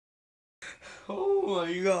Oh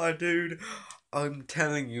my god, dude. I'm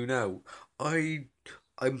telling you now. I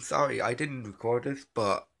I'm sorry, I didn't record this,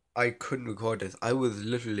 but I couldn't record this. I was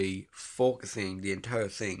literally focusing the entire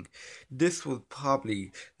thing. This was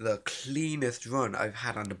probably the cleanest run I've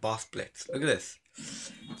had on the boss blitz. Look at this.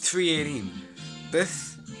 318.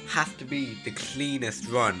 This has to be the cleanest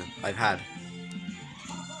run I've had.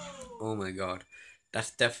 Oh my god.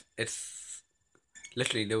 It's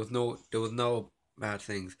literally there was no bad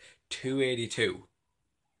things. 282.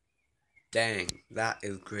 Dang, that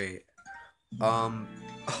is great. Um,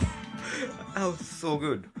 that was so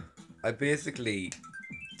good. I basically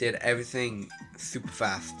did everything super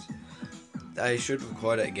fast. I should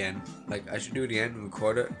record it again. Like, I should do it again and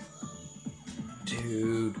record it.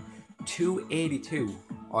 Dude, 282.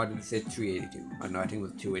 Or did it say 382? I don't know, I think it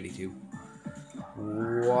was 282.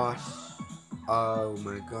 What? Oh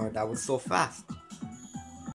my god, that was so fast.